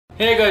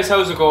Hey guys,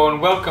 how's it going?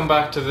 Welcome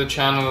back to the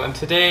channel, and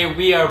today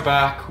we are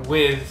back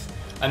with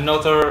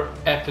another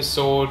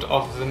episode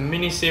of the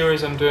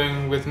mini-series I'm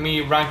doing with me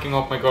ranking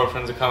up my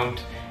girlfriend's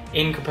account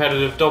in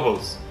competitive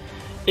doubles.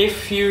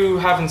 If you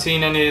haven't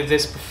seen any of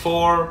this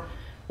before,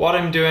 what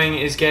I'm doing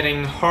is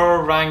getting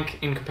her rank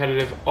in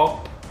competitive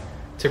up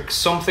to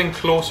something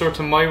closer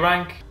to my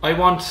rank. I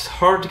want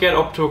her to get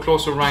up to a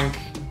closer rank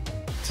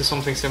to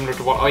something similar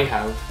to what I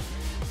have,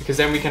 because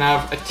then we can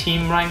have a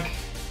team rank,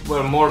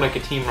 well, more like a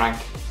team rank,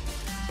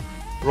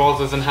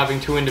 rather than having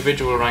two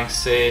individual ranks.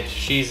 Say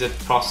she's a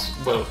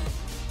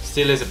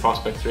still is a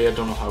prospect 3, I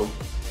don't know how,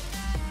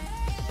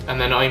 and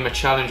then I'm a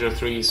challenger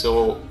 3,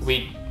 so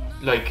we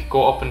like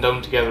go up and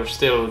down together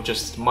still,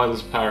 just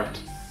miles apart.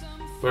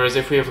 Whereas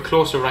if we have a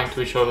closer rank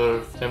to each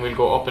other, then we'll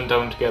go up and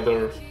down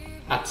together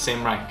at the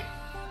same rank.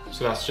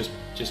 So that's just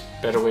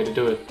a better way to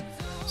do it.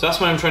 So that's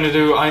what I'm trying to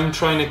do. I'm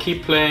trying to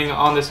keep playing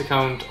on this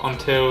account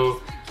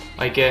until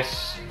I get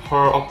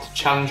her up to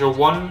challenger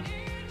 1.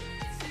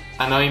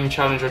 And I'm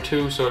Challenger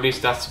 2, so at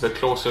least that's a bit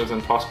closer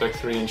than Prospect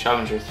 3 and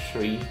Challenger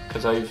 3,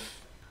 because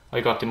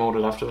I got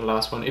demoted after the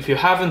last one. If you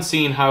haven't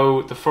seen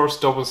how the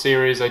first double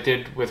series I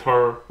did with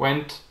her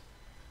went,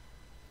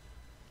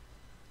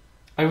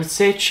 I would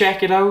say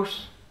check it out,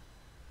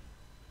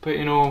 but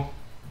you know,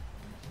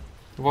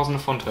 it wasn't a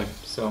fun time,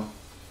 so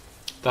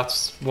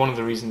that's one of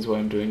the reasons why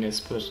I'm doing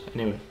this. But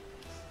anyway,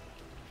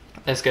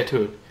 let's get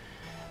to it.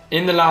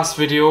 In the last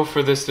video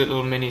for this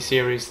little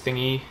mini-series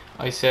thingy,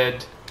 I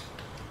said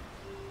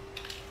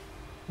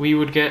we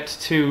would get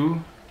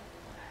to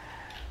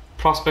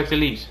Prospect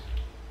Elite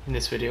in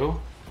this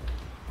video,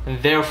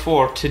 and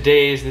therefore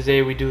today is the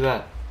day we do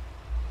that.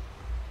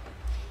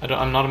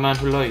 I'm not a man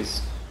who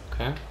lies,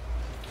 okay?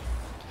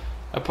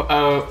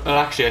 Well,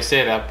 actually I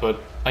say that,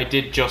 but I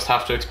did just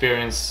have to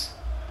experience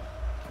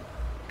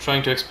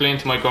trying to explain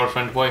to my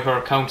girlfriend why her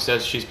account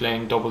says she's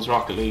playing doubles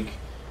Rocket League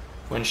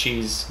when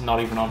she's not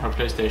even on her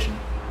PlayStation.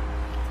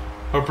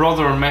 Her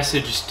brother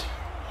messaged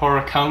her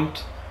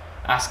account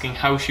asking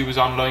how she was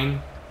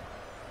online,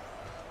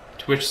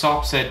 to which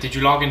Sop said, "Did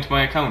you log into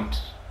my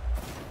account?"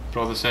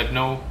 Brother said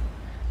no.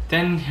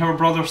 Then her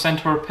brother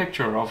sent her a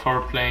picture of her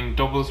playing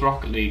doubles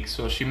Rocket League,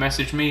 so she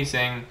messaged me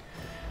saying,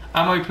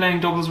 "Am I playing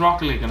doubles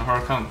Rocket League on her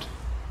account?"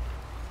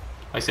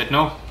 I said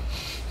no.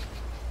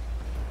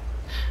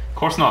 Of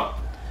course not.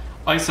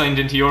 I signed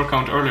into your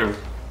account earlier,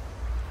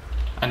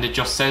 and it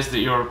just says that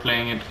you're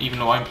playing it even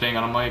though I'm playing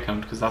it on my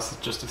account, because that's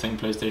just a thing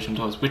PlayStation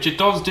does, which it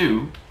does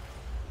do,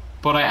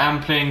 but I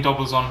am playing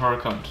doubles on her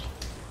account,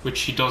 which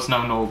she does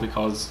now know,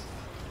 because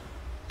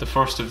the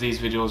first of these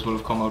videos will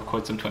have come out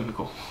quite some time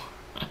ago.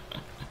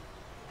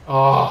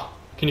 Oh,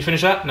 can you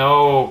finish that?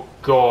 No,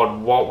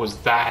 God, what was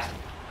that?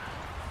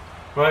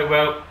 Right,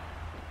 well,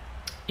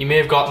 you may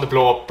have gotten the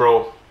blow up,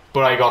 bro,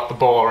 but I got the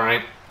ball,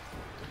 right?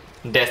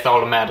 And that's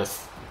all that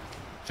matters.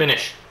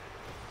 Finish.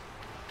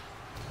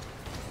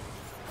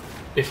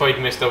 If I'd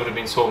missed, I would have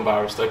been so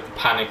embarrassed. I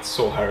panicked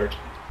so hard.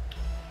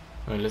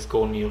 Right, let's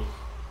go, Neil.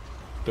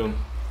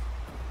 Boom.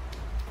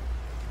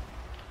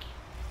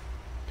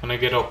 Can I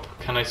get up?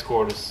 Can I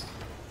score this?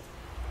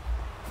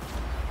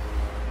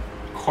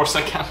 Of course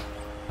I can.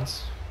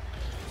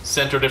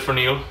 Centered it for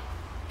Neil.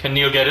 Can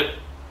Neil get it?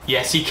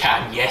 Yes, he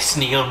can. Yes,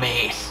 Neil,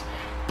 mate.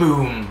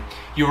 Boom.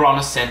 You're on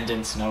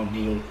ascendance now,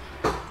 Neil.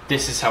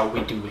 This is how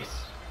we do it.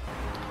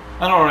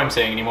 I don't know what I'm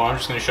saying anymore. I'm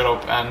just going to shut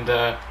up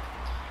and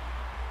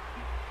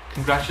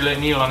congratulate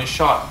Neil on his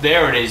shot.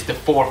 There it is, the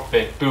 4th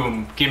bit.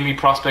 Boom. Give me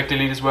Prospect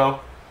Elite as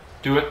well.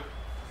 Do it.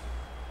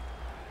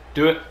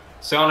 Do it.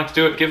 PSYONIX,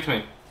 do it. Give it to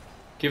me.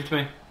 Give it to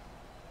me.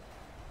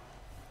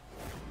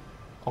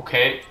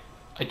 Okay.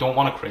 I don't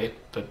want to create,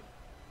 but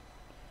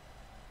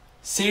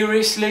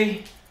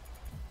seriously?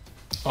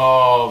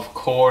 Oh, of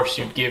course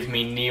you'd give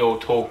me Neo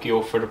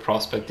Tokyo for the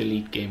Prospect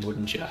Elite game,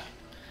 wouldn't ya?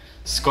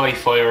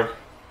 Skyfire,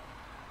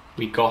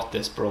 we got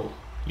this, bro.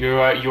 You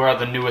are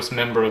the newest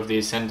member of the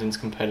Ascendance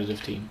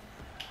competitive team.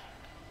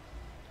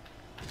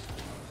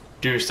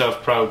 Do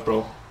yourself proud,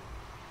 bro.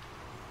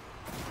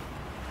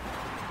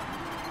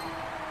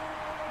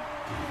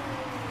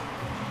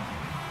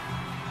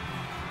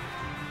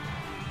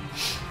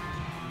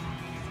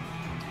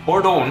 Or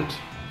don't.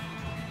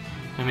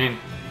 I mean,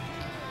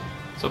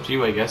 it's up to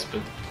you, I guess,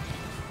 but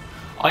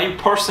I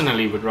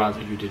personally would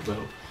rather you did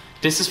well.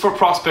 This is for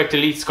Prospect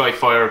Elite,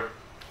 Skyfire.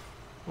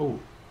 Oh.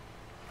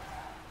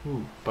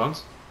 Ooh,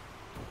 bounce.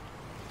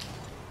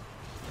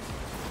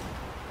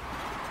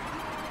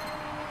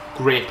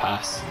 Great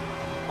pass.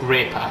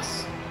 Great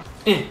pass.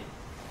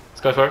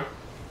 Skyfire.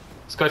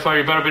 Skyfire,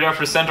 you better be there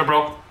for the center,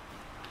 bro.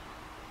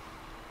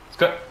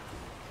 Sky.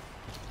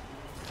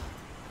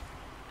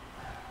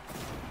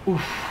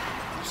 Oof.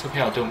 It's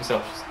okay, I'll do it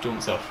myself. Just do it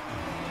myself.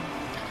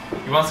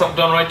 You want something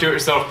done right, do it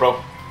yourself, bro.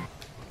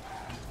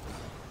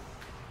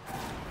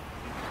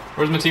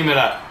 Where's my teammate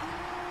at?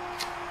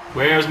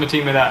 Where's my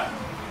teammate at?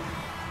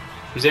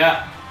 Where's he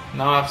at?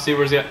 Now I have to see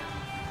where's he at.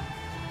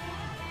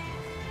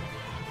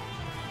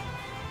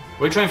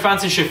 What are you trying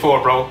fancy shit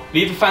for, bro?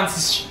 Leave the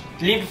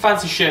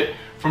fancy shit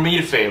for me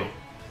to fail.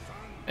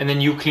 And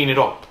then you clean it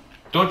up.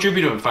 Don't you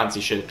be doing fancy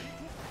shit.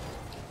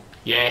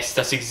 Yes,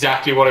 that's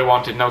exactly what I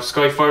wanted. Now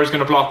Skyfire's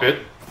gonna block it.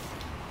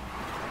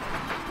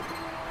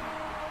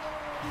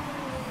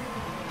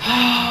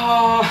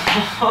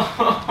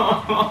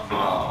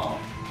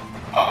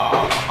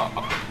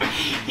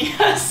 He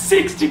has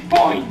 60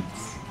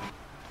 points.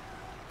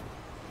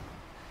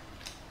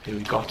 Okay,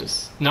 we got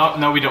this.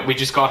 No, we don't. We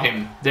just got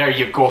him. There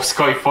you go,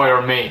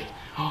 Skyfire, mate.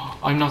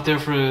 I'm not there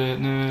for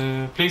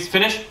a... please,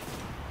 finish.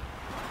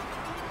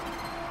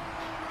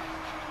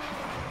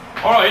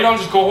 Alright, I'll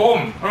just go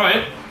home.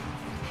 Alright.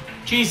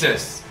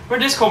 Jesus,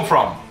 where'd this come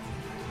from?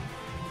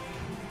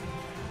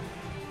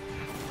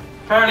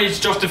 Apparently it's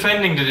just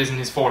defending that isn't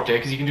his forte,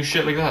 because he can do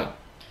shit like that.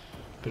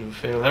 Bit of a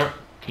fail there.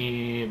 Can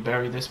you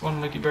bury this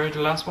one like you buried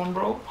the last one,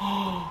 bro?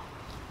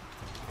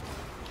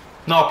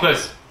 No,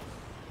 please.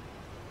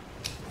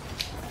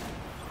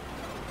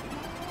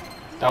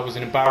 That was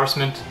an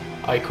embarrassment.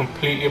 I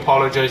completely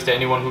apologise to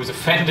anyone who was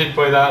offended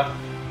by that.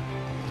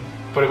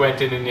 But it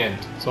went in the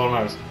end. It's all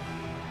matters.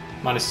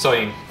 Man is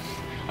sighing.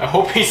 I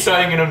hope he's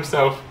sighing in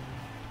himself.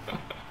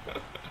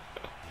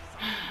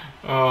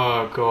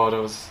 Oh god,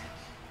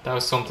 that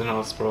was something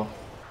else, bro.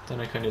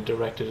 Then I kind of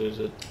directed it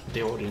at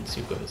the audience,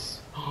 you guys.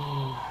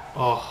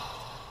 Oh,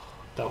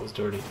 that was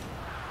dirty.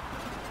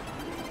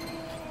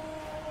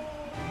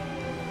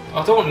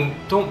 Oh,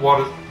 don't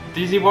want to.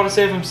 Does he want to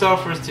save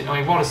himself or his team? Oh,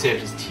 he want to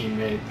save his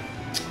teammate.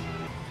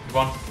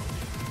 Come on.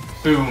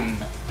 Boom.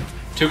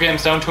 2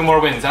 games down, 2 more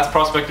wins. That's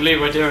prospect to lead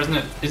right there, isn't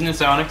it? Isn't it,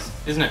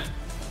 PSYONIX? Isn't it?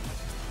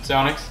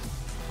 PSYONIX,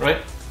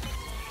 right?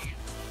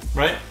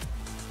 Right?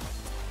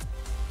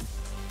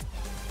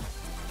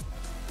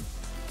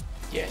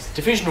 Yes.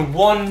 Division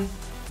 1.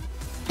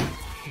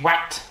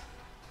 What?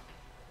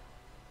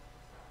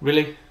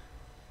 Really?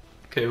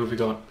 Okay, who have we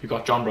got? We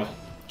got John Bra.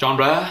 John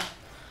Bra.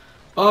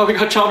 Oh, we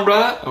got John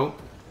Bra. Oh.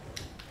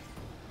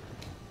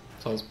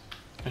 So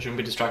I shouldn't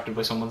be distracted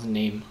by someone's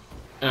name.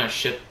 Ah,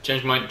 shit.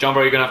 Change my mind. John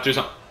Bra, you're gonna have to do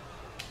something.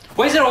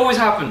 Why does that always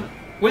happen?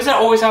 Why does that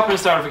always happen at the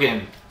start of a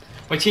game?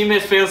 My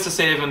teammate fails to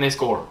save and they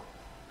score.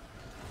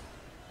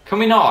 Can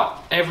we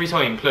not? Every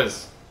time,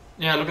 please.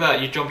 Yeah, look at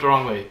that. You jumped the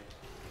wrong way.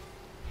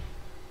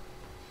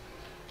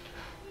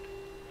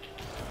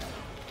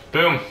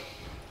 Boom.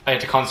 I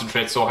had to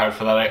concentrate so hard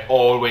for that. I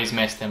always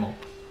messed them up.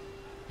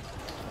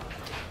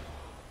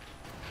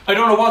 I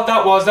don't know what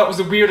that was. That was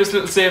the weirdest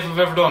little save I've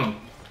ever done.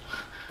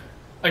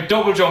 I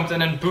double jumped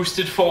and then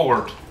boosted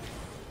forward.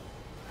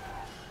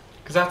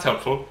 Because that's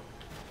helpful.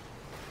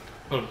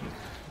 Well,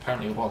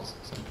 apparently it was.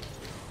 So.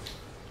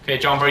 Okay,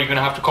 John Bro, you're going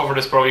to have to cover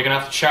this, bro. You're going to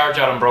have to charge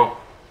at him, bro.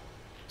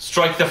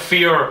 Strike the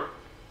fear.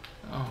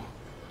 Oh,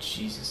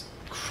 Jesus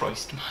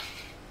Christ, man.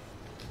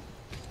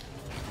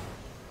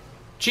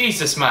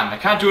 Jesus, man. I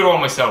can't do it all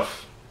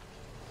myself.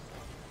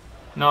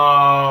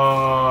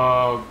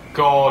 No,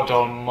 God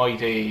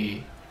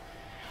almighty.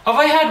 Have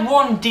I had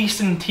one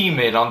decent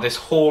teammate on this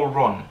whole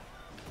run?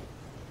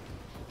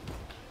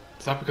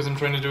 Is that because I'm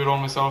trying to do it all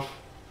myself?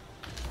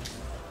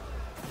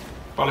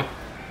 Probably.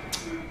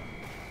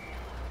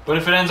 But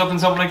if it ends up in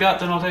something like that,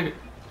 then I'll take it.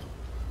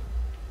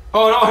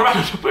 Oh no, I ran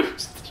out of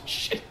boost.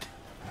 Shit.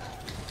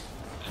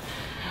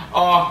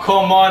 Oh,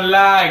 come on,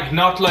 lag.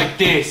 Not like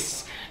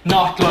this.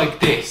 Not like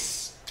this.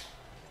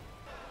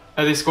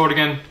 Are they scored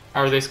again?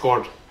 Are they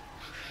scored?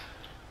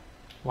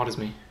 What is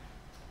me?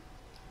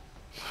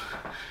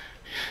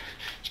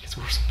 It gets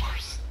worse and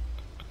worse.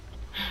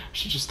 I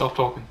should just stop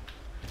talking.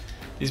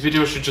 These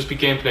videos should just be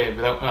gameplay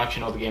without...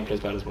 Actually, no, the gameplay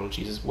is bad as well.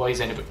 Jesus, why is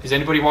anybody... Is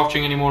anybody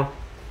watching anymore?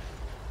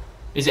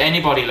 Is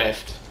anybody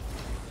left?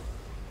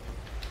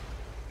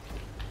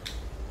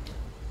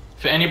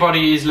 If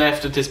anybody is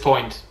left at this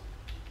point,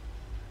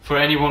 for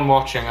anyone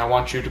watching, I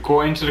want you to go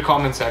into the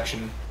comment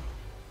section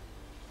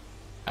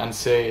and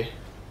say...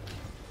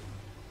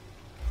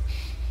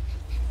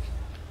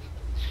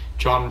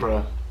 John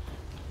Bra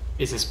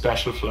is a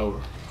special flower.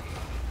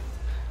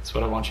 That's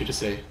what I want you to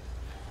say.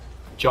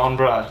 John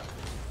Bra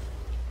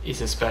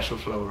is a special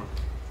flower.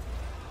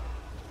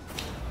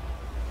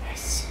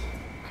 Yes.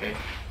 Okay.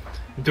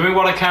 I'm doing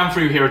what I can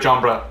for you here,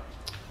 John Bra.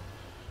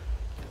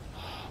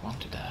 I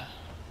wanted that.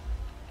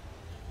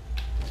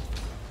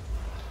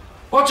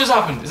 What just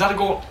happened? Is that a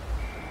goal?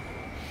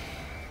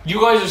 You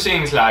guys are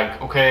seeing this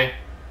lag, okay?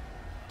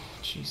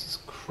 Jesus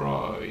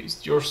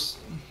Christ, you're...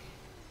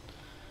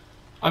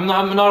 I'm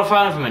not a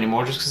fan of him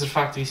anymore just because of the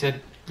fact that he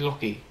said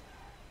lucky.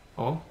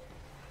 Oh?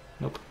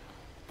 Nope.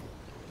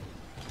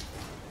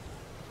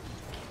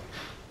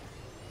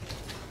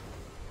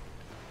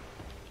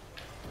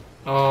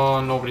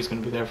 Oh, nobody's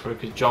going to be there for it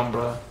because John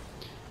Bra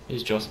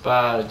is just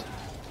bad.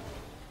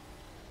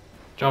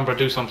 John Bra,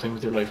 do something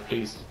with your life,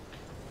 please.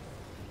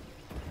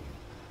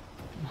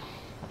 Oh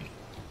my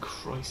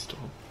Christ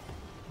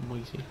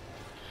almighty.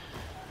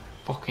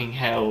 Fucking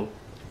hell.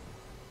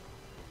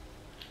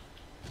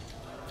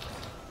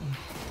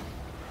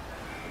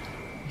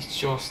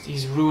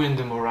 He's ruined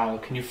the morale.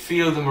 Can you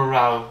feel the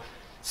morale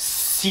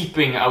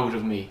seeping out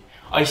of me?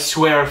 I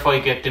swear if I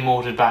get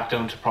demoted back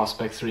down to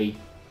Prospect 3.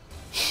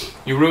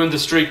 You ruined the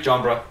streak,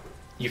 John Bra.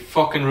 You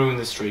fucking ruined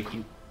the streak.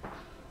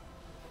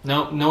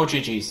 No, no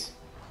GGs.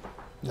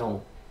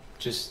 No.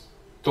 Just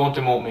don't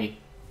demote me.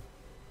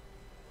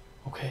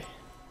 Okay.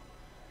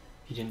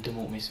 You didn't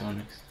demote me,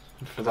 PSYONIX.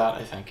 And for that,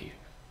 I thank you.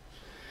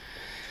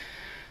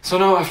 So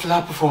now, after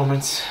that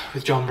performance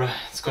with Jombra,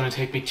 it's going to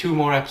take me 2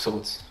 more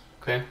episodes.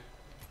 Okay?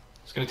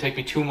 It's going to take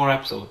me 2 more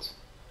episodes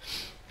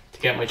to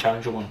get my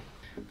Challenger 1.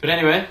 But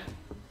anyway,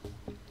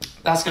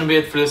 that's going to be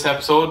it for this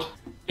episode.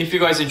 If you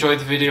guys enjoyed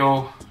the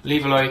video,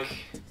 leave a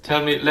like.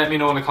 Let me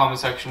know in the comment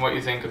section what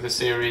you think of the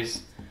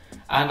series.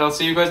 And I'll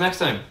see you guys next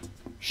time.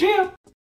 See ya!